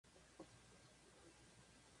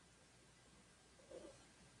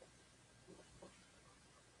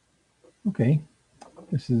Okay,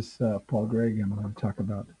 this is Paul Gregg. I'm going to talk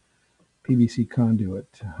about PVC conduit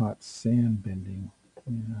hot sand bending.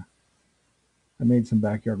 Yeah, I made some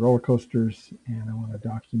backyard roller coasters, and I want to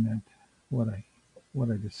document what I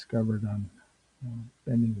what I discovered on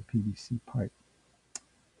bending the PVC pipe.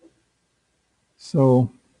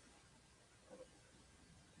 So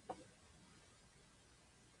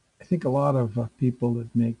I think a lot of people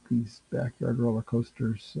that make these backyard roller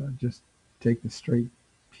coasters just take the straight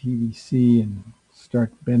PVC and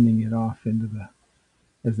start bending it off into the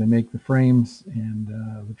as they make the frames. And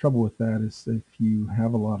the trouble with that is if you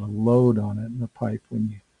have a lot of load on it in the pipe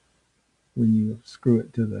when you screw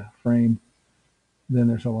it to the frame, then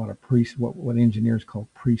there's a lot of what engineers call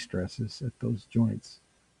pre-stresses at those joints,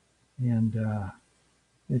 and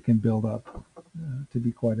it can build up to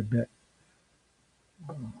be quite a bit,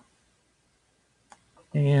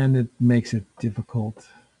 and it makes it difficult.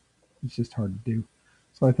 It's just hard to do.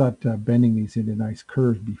 So I thought bending these into nice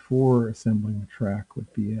curves before assembling the track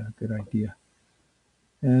would be a good idea.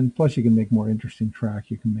 And plus, you can make more interesting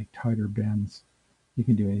track. You can make tighter bends. You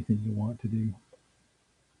can do anything you want to do.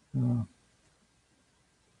 Uh,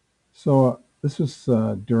 so this was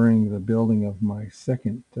during the building of my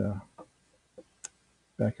second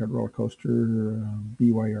backyard roller coaster,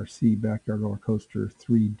 BYRC backyard roller coaster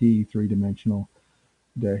 3D, three dimensional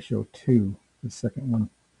dash '02, the second one.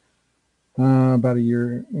 About a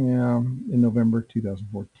year, yeah, in November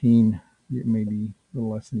 2014, maybe a little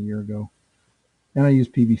less than a year ago. And I use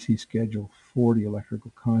PVC Schedule 40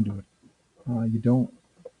 electrical conduit. Uh, you don't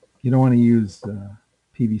you don't want to use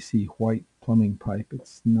PVC white plumbing pipe.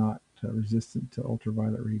 It's not resistant to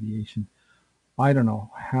ultraviolet radiation. I don't know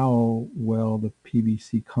how well the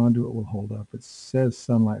PVC conduit will hold up. It says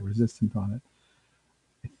sunlight resistant on it.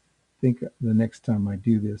 I think the next time I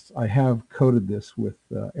do this, I have coated this with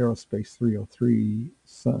Aerospace 303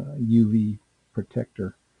 UV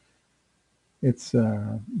protector. It's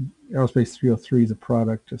Aerospace 303 is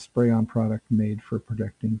a spray-on product made for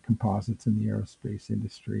protecting composites in the aerospace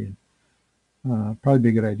industry, and probably be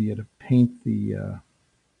a good idea to paint the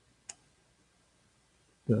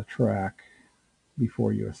track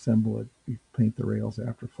before you assemble it. You paint the rails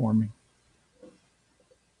after forming.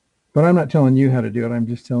 But I'm not telling you how to do it. I'm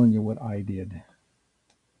just telling you what I did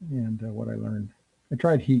and what I learned. I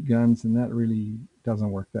tried heat guns, and that really doesn't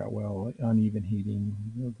work that well. Uneven heating.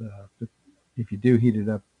 If you do heat it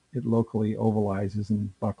up, it locally ovalizes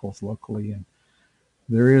and buckles locally. And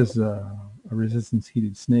there is a resistance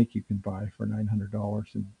heated snake you can buy for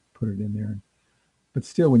 $900 and put it in there. But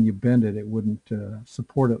still, when you bend it, it wouldn't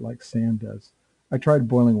support it like sand does. I tried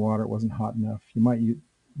boiling water; it wasn't hot enough. I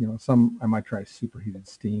might try superheated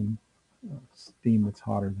steam that's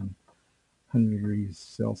hotter than 100 degrees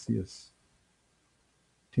Celsius,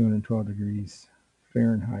 212 degrees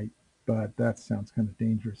Fahrenheit, but that sounds kind of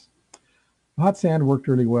dangerous. Hot sand worked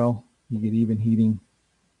really well. You get even heating,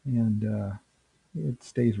 and it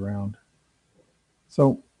stays round.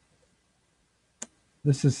 So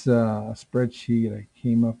this is a spreadsheet I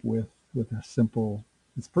came up with a simple.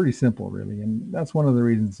 It's pretty simple, really, and that's one of the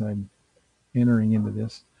reasons I'm entering into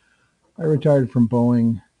this. I retired from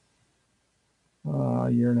Boeing a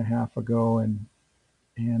year and a half ago, and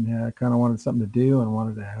kind of wanted something to do and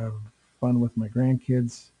wanted to have fun with my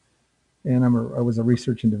grandkids. And I was a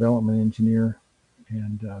research and development engineer,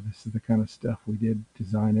 and this is the kind of stuff we did: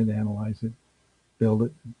 design it, analyze it, build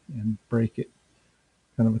it, and break it.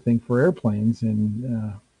 Kind of a thing for airplanes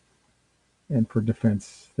and for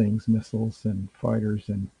defense things, missiles and fighters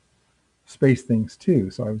and space things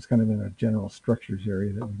too. So I was kind of in a general structures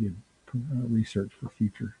area that we did research for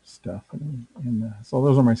future stuff, and so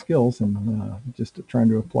those are my skills, and just trying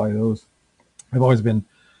to apply those. I've always been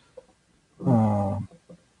uh,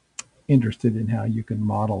 interested in how you can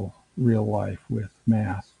model real life with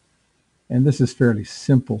math. And this is fairly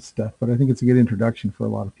simple stuff, but I think it's a good introduction for a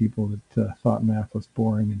lot of people that thought math was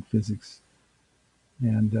boring in physics.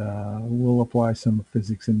 And we'll apply some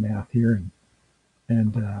physics and math here,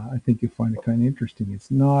 and I think you'll find it kind of interesting.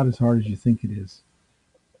 It's not as hard as you think it is.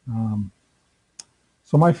 Um,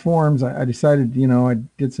 so my forms, I decided, I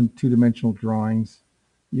did some two-dimensional drawings.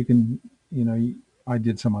 You can, you know, I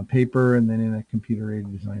did some on paper and then in a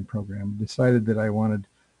computer-aided design program. Decided that I wanted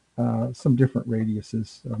some different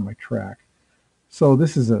radiuses of my track. So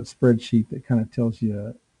this is a spreadsheet that kind of tells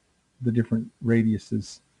you the different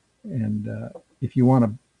radiuses, and if you want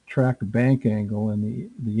to track a bank angle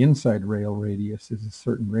and the inside rail radius is a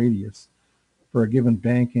certain radius for a given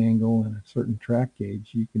bank angle and a certain track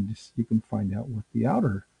gauge, you can find out what the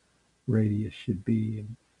outer radius should be.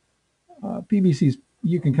 And PVC's,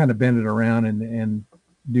 you can kind of bend it around and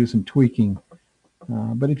do some tweaking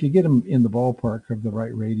But if you get them in the ballpark of the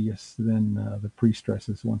right radius, then the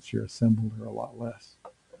pre-stresses once you're assembled are a lot less.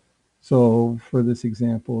 So for this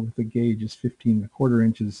example, if the gauge is 15¼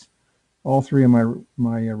 inches, all three of my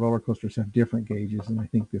roller coasters have different gauges, and I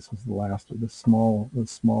think this was the last of the smaller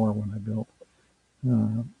one I built.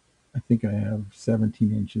 I think I have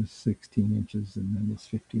 17 inches, 16 inches, and then this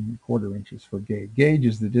 15¼ inches for gauge. Gauge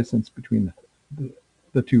is the distance between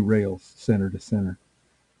the two rails, center to center.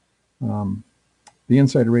 The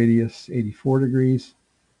inside radius, 84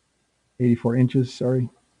 inches, sorry.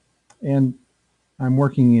 And I'm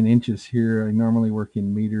working in inches here. I normally work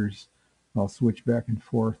in meters. I'll switch back and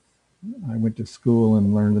forth. I went to school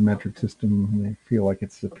and learned the metric system, and I feel like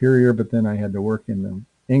it's superior, but then I had to work in the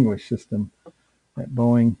English system at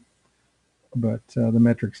Boeing. But the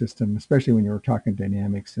metric system, especially when you're talking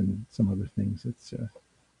dynamics and some other things, it's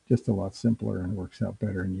just a lot simpler and works out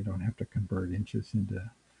better, and you don't have to convert inches into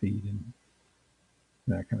feet and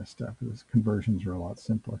that kind of stuff. Those conversions are a lot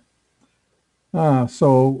simpler.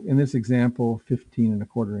 So in this example,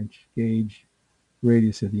 15¼ inch gauge,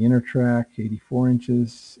 radius of the inner track, 84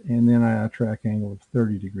 inches, and then a track angle of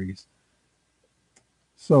 30 degrees.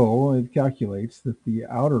 So it calculates that the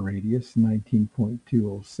outer radius,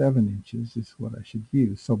 19.207 inches, is what I should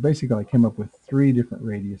use. So basically I came up with three different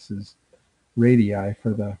radii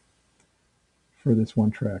for this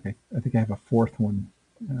one track. I think I have a fourth one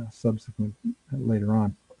subsequent later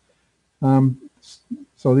on.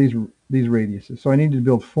 So these radiuses. So I needed to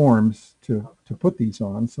build forms to put these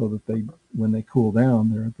on so that when they cool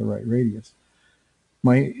down, they're at the right radius.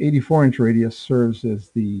 My 84-inch radius serves as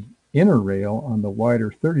the inner rail on the wider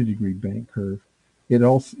 30-degree bank curve.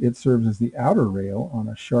 It serves as the outer rail on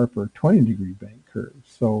a sharper 20-degree bank curve.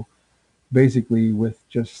 So basically, with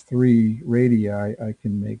just three radii, I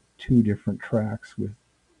can make two different tracks with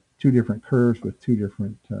two different curves with two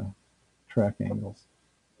different track angles.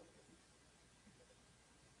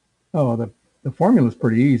 Oh, the formula is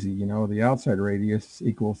pretty easy. You know, the outside radius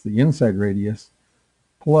equals the inside radius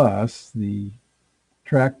plus the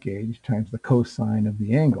track gauge times the cosine of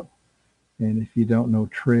the angle. And if you don't know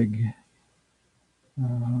trig,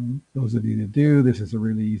 those of you that do, this is a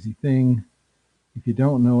really easy thing. If you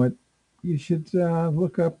don't know it, you should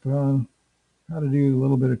look up how to do a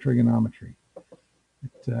little bit of trigonometry.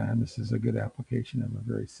 And this is a good application of a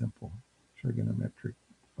very simple trigonometric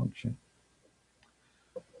function.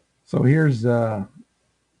 So here's, I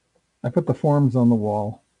put the forms on the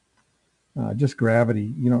wall. Just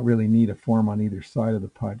gravity. You don't really need a form on either side of the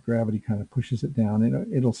pod. Gravity kind of pushes it down.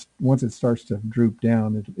 It'll once it starts to droop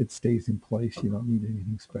down, it stays in place. You don't need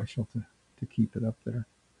anything special to keep it up there.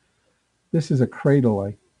 This is a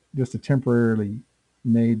cradle, just a temporarily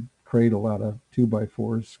made cradle out of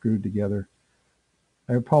 2x4s screwed together.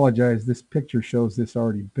 I apologize. This picture shows this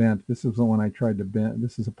already bent. This is the one I tried to bend.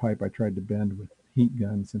 This is a pipe I tried to bend with heat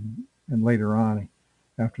guns, and later on,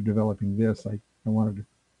 after developing this, I wanted to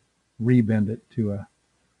rebend it to a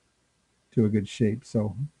good shape.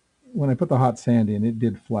 So when I put the hot sand in, it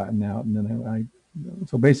did flatten out, and then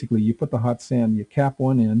so basically you put the hot sand, you cap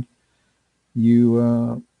one end,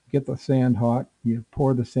 you get the sand hot, you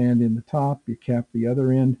pour the sand in the top, you cap the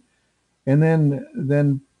other end, and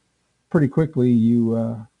then pretty quickly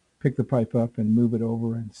you pick the pipe up and move it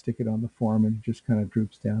over and stick it on the form, and it just kind of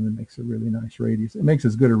droops down and makes a really nice radius. It makes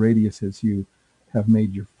as good a radius as you have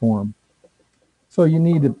made your form. So you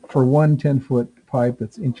need, for one 10-foot pipe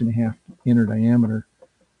that's 1.5 inch inner diameter,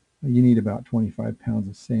 you need about 25 pounds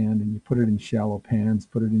of sand, and you put it in shallow pans,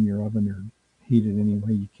 put it in your oven or heat it any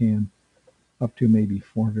way you can, up to maybe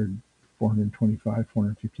 400, 425,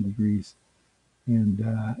 450 degrees. And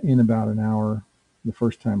in about an hour, the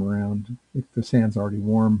first time around, if the sand's already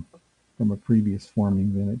warm from a previous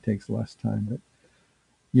forming, then it takes less time. But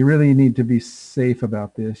you really need to be safe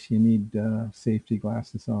about this. You need safety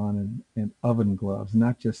glasses on and oven gloves,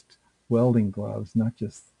 not just welding gloves, not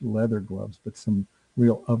just leather gloves, but some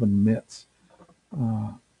real oven mitts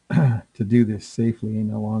to do this safely,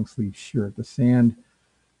 and a long sleeve shirt. The sand,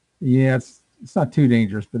 yeah, it's not too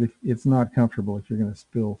dangerous, but it's not comfortable if you're going to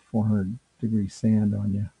spill 400-degree sand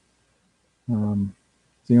on you.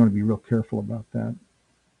 So you want to be real careful about that.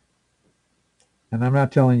 And I'm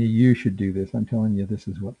not telling you you should do this. I'm telling you this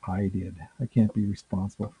is what I did. I can't be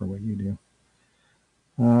responsible for what you do.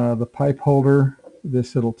 The pipe holder,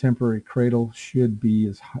 this little temporary cradle, should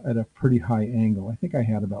be at a pretty high angle. I think I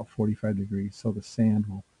had about 45 degrees, so the sand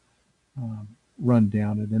will run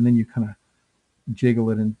down it. And then you kind of jiggle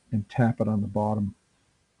it and tap it on the bottom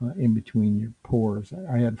in between your pours.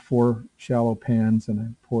 I had 4 shallow pans, and I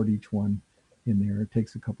poured each one in there. It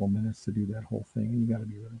takes a couple minutes to do that whole thing, and you got to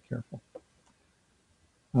be really careful.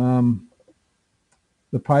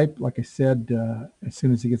 The pipe, like I said, as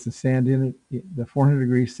soon as it gets the sand in it, the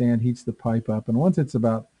 400-degree sand heats the pipe up. And once it's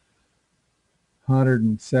about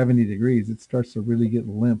 170 degrees, it starts to really get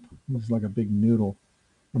limp. It's like a big noodle.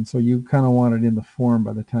 And so you kind of want it in the form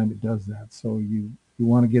by the time it does that. So you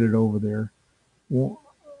want to get it over there. Well,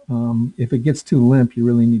 if it gets too limp, you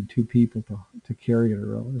really need two people to carry it,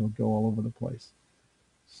 or it'll go all over the place.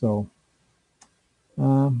 So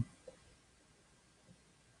um,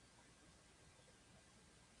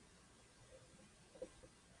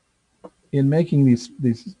 in making this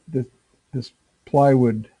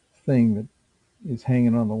plywood thing that is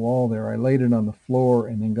hanging on the wall there, I laid it on the floor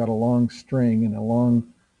and then got a long string and a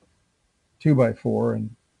long 2x4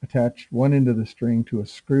 and attached one end of the string to a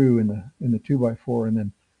screw in the 2x4, and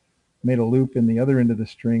then made a loop in the other end of the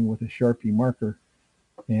string with a Sharpie marker,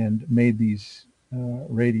 and made these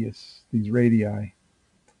radii.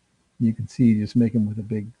 You can see you just make them with a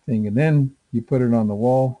big thing, and then you put it on the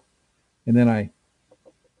wall, and then I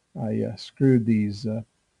screwed these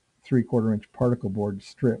 3/4 inch particle board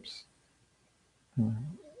strips, uh,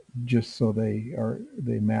 just so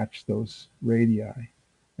they match those radii,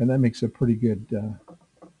 and that makes a pretty good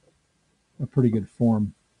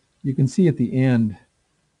form. You can see at the end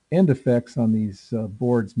effects on these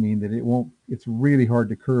boards mean that it's really hard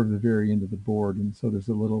to curve the very end of the board, and so there's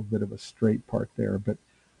a little bit of a straight part there, but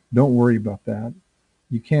don't worry about that.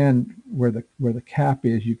 You can, where the cap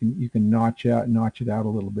is, you can notch it out a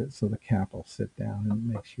little bit so the cap will sit down, and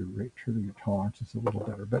it makes your tolerances a little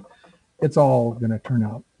better. But it's all going to turn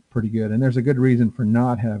out pretty good, and there's a good reason for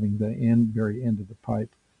not having the very end of the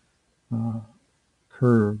pipe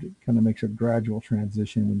curved. It kind of makes a gradual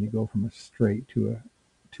transition when you go from a straight to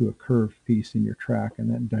a curved piece in your track, and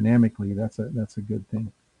then dynamically that's a good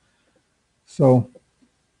thing. So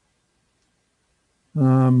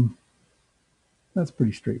that's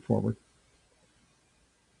pretty straightforward.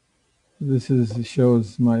 This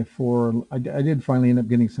shows my four. I did finally end up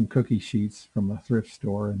getting some cookie sheets from a thrift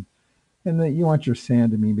store, and you want your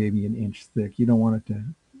sand to be maybe an inch thick. You don't want it to,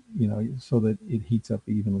 so that it heats up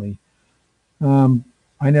evenly.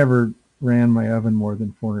 I never ran my oven more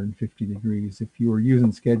than 450 degrees. If you were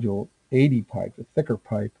using schedule 80 pipe, a thicker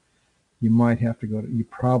pipe, you might have to you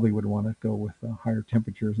probably would want to go with higher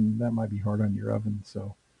temperatures, and that might be hard on your oven.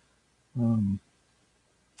 So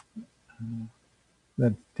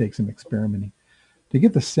that takes some experimenting. To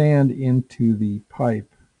get the sand into the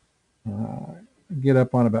pipe, get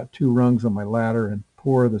up on about 2 rungs on my ladder and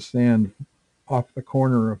pour the sand off the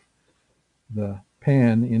corner of the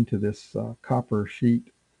pan into this copper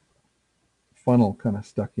sheet funnel kind of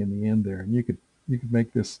stuck in the end there. And you could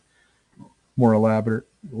make this more elaborate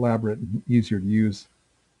and easier to use.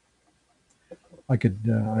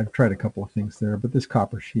 I've tried a couple of things there, but this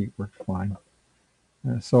copper sheet worked fine.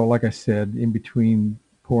 So like I said, in between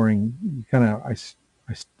pouring, I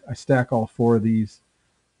stack all 4 of these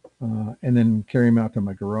and then carry them out to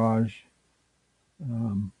my garage.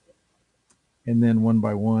 And then one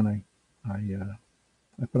by one,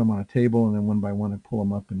 I put them on a table, and then one by one I pull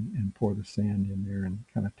them up and pour the sand in there and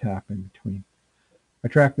kind of tap in between. I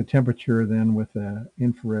track the temperature then with an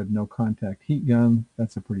infrared no contact heat gun.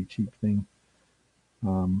 That's a pretty cheap thing.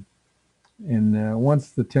 And once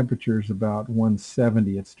the temperature is about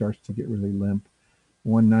 170, it starts to get really limp.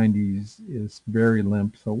 190 is very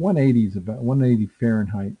limp. So 180 is about 180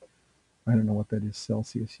 Fahrenheit. I don't know what that is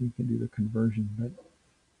Celsius. You can do the conversion, but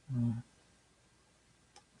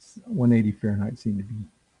 180 Fahrenheit seemed to be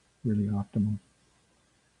really optimal.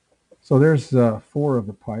 So there's 4 of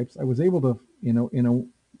the pipes. I was able to,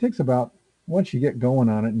 it takes about, once you get going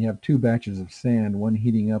on it and you have 2 batches of sand, one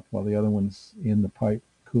heating up while the other one's in the pipe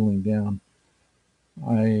cooling down,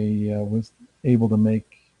 I was able to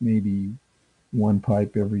make maybe 1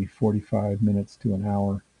 pipe every 45 minutes to an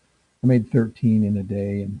hour. I made 13 in a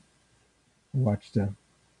day and watched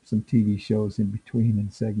some TV shows in between in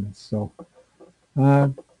segments. So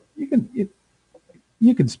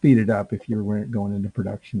you can speed it up if you're going into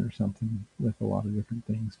production or something with a lot of different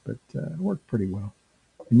things, but it worked pretty well.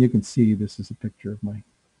 And you can see this is a picture of my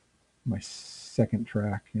second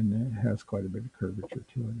track, and it has quite a bit of curvature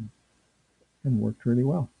to it, and worked really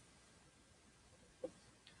well.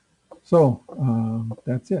 So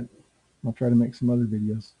that's it. I'll try to make some other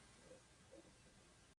videos.